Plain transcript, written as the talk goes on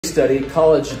study,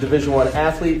 college Division I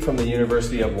athlete from the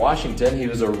University of Washington. He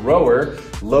was a rower,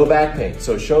 low back pain.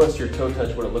 So show us your toe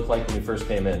touch, what it looked like when you first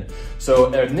came in.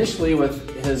 So initially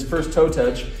with his first toe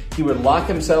touch, he would lock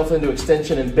himself into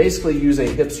extension and basically use a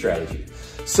hip strategy.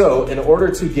 So in order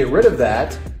to get rid of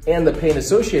that and the pain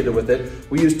associated with it,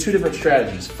 we used two different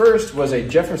strategies. First was a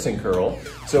Jefferson curl.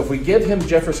 So if we give him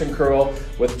Jefferson curl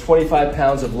with 25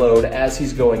 pounds of load as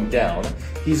he's going down,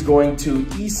 he's going to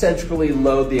eccentrically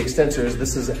load the extensors.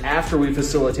 This is after we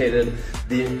facilitated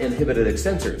the inhibited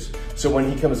extensors. So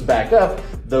when he comes back up,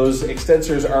 those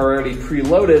extensors are already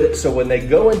preloaded. So when they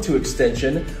go into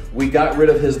extension, we got rid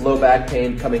of his low back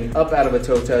pain coming up out of a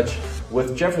toe touch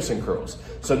with Jefferson curls.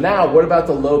 So now what about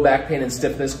the low back pain and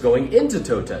stiffness going into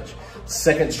toe touch?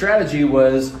 Second strategy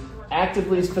was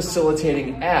actively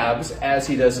facilitating abs as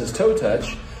he does his toe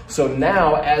touch. So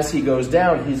now as he goes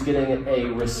down, he's getting a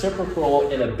reciprocal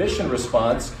inhibition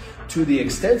response to the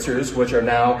extensors, which are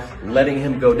now letting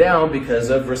him go down because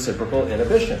of reciprocal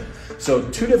inhibition. So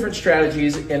two different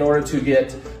strategies in order to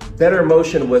get better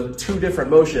motion with two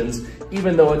different motions,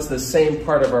 even though it's the same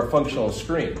part of our functional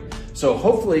screen. So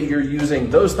hopefully you're using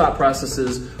those thought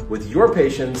processes with your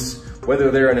patients,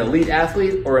 whether they're an elite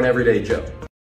athlete or an everyday Joe.